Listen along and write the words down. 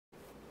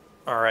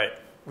All right,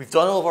 we've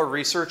done all of our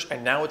research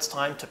and now it's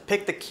time to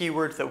pick the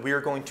keyword that we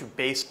are going to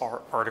base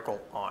our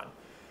article on.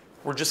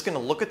 We're just going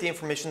to look at the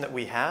information that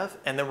we have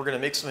and then we're going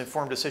to make some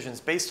informed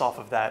decisions based off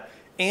of that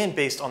and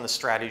based on the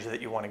strategy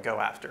that you want to go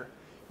after.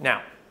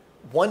 Now,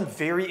 one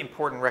very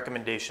important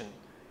recommendation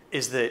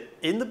is that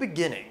in the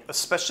beginning,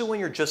 especially when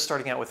you're just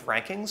starting out with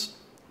rankings,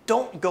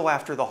 don't go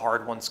after the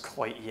hard ones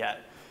quite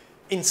yet.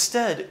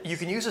 Instead, you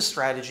can use a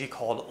strategy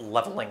called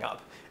leveling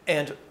up.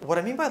 And what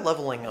I mean by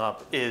leveling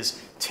up is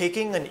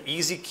taking an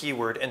easy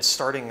keyword and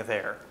starting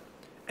there,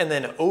 and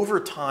then over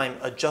time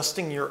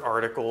adjusting your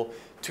article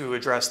to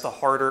address the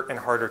harder and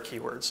harder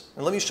keywords.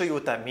 And let me show you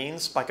what that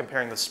means by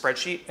comparing the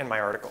spreadsheet and my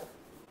article.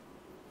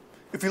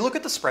 If you look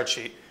at the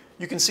spreadsheet,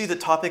 you can see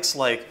that topics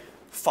like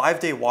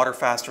 5-day water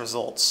fast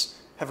results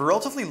have a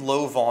relatively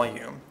low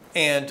volume,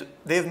 and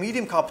they have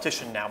medium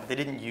competition now, but they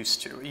didn't used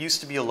to. It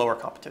used to be a lower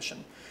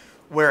competition.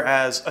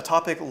 Whereas a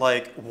topic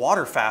like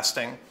water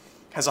fasting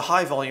has a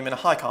high volume and a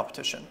high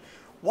competition.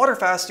 Water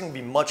fasting would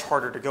be much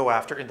harder to go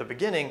after in the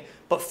beginning,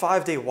 but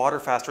 5-day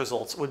water fast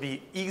results would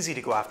be easy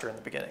to go after in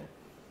the beginning.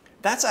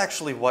 That's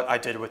actually what I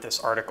did with this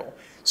article.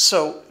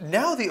 So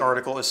now the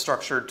article is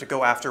structured to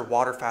go after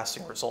water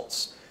fasting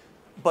results.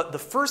 But the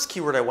first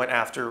keyword I went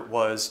after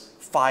was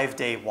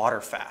 5-day water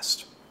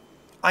fast.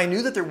 I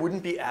knew that there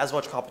wouldn't be as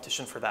much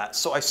competition for that,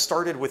 so I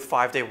started with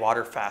 5-day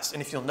water fast.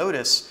 And if you'll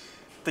notice,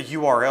 the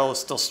URL is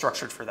still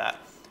structured for that.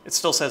 It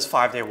still says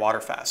 5-day water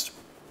fast.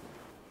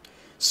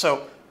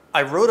 So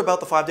I wrote about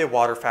the 5-day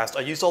water fast.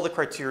 I used all the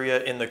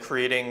criteria in the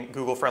creating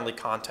Google-friendly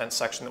content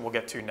section that we'll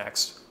get to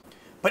next.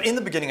 But in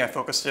the beginning, I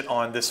focused it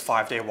on this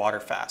 5-day water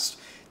fast.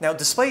 Now,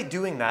 despite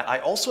doing that, I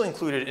also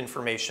included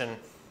information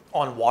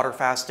on water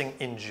fasting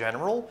in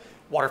general,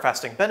 water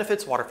fasting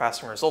benefits, water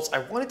fasting results. I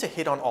wanted to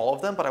hit on all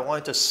of them, but I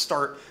wanted to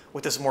start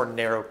with this more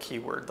narrow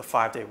keyword, the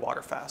 5-day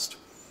water fast.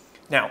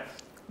 Now,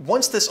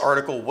 once this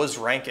article was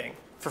ranking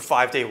for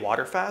 5-day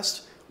water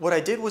fast, what I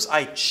did was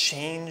I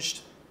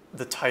changed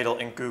the title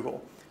in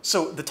Google.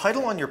 So the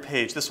title on your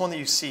page, this one that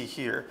you see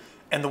here,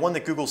 and the one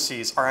that Google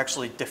sees are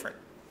actually different.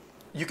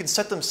 You can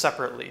set them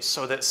separately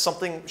so that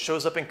something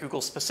shows up in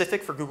Google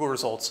specific for Google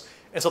results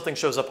and something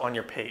shows up on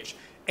your page.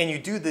 And you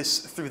do this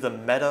through the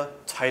meta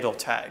title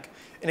tag.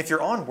 And if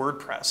you're on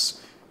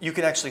WordPress, you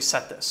can actually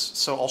set this.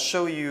 So I'll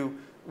show you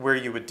where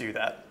you would do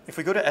that. If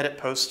we go to Edit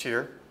Post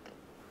here,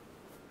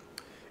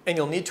 and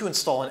you'll need to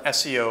install an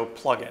SEO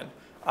plugin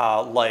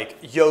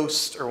like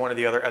Yoast or one of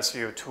the other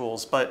SEO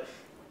tools. But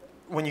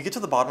when you get to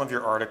the bottom of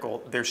your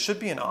article, there should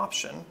be an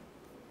option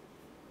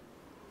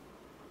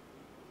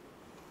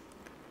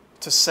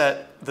to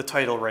set the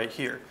title right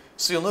here.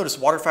 So you'll notice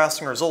water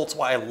fasting results,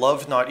 why I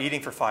loved not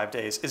eating for 5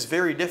 days, is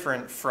very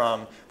different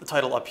from the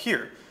title up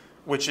here,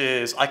 which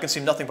is I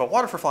consumed nothing but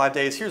water for 5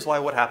 days, here's why,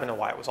 what happened, and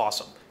why it was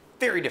awesome.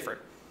 Very different.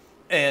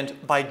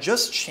 And by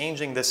just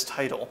changing this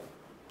title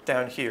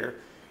down here,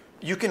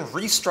 you can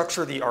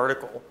restructure the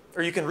article,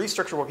 or you can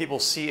restructure what people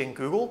see in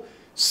Google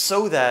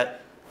so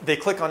that they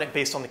click on it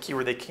based on the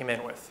keyword they came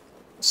in with.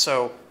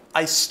 So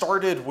I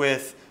started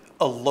with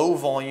a low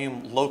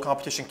volume, low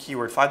competition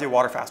keyword, 5-day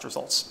water fast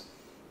results.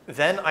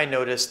 Then I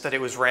noticed that it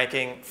was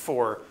ranking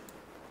for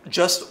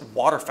just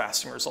water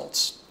fasting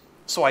results.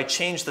 So I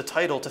changed the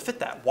title to fit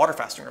that, water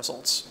fasting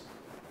results,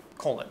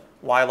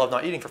 why I love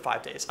not eating for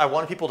 5 days. I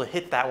wanted people to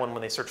hit that one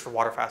when they search for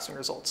water fasting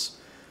results.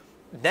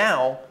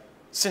 Now,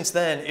 since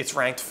then, it's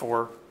ranked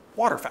for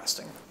water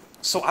fasting.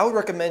 So I would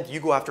recommend you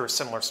go after a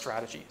similar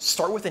strategy.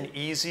 Start with an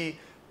easy,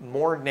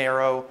 more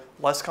narrow,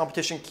 less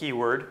competition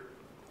keyword.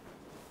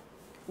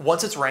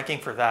 Once it's ranking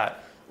for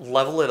that,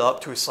 level it up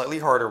to a slightly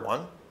harder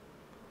one.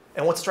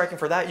 And once it's ranking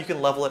for that, you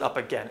can level it up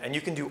again. And you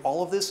can do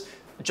all of this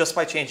just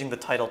by changing the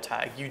title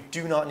tag. You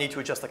do not need to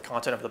adjust the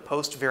content of the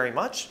post very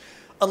much,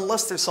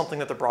 unless there's something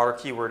that the broader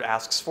keyword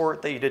asks for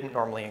that you didn't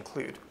normally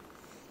include.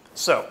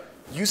 So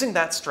using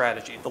that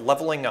strategy, the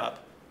leveling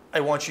up, I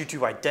want you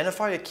to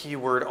identify a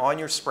keyword on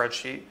your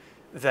spreadsheet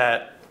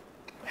that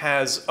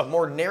has a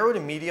more narrow to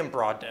medium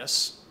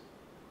broadness,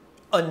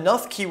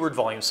 enough keyword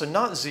volume, so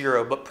not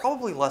 0, but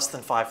probably less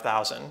than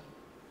 5,000,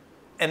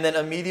 and then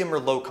a medium or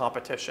low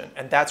competition,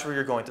 and that's where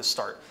you're going to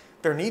start.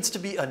 There needs to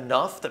be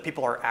enough that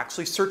people are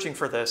actually searching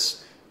for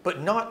this,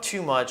 but not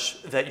too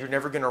much that you're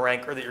never going to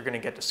rank or that you're going to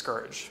get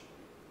discouraged.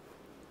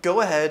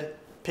 Go ahead,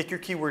 pick your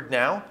keyword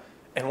now,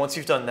 and once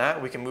you've done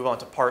that, we can move on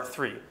to part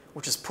 3,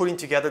 which is putting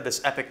together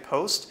this epic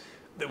post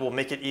that will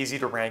make it easy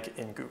to rank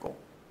in Google.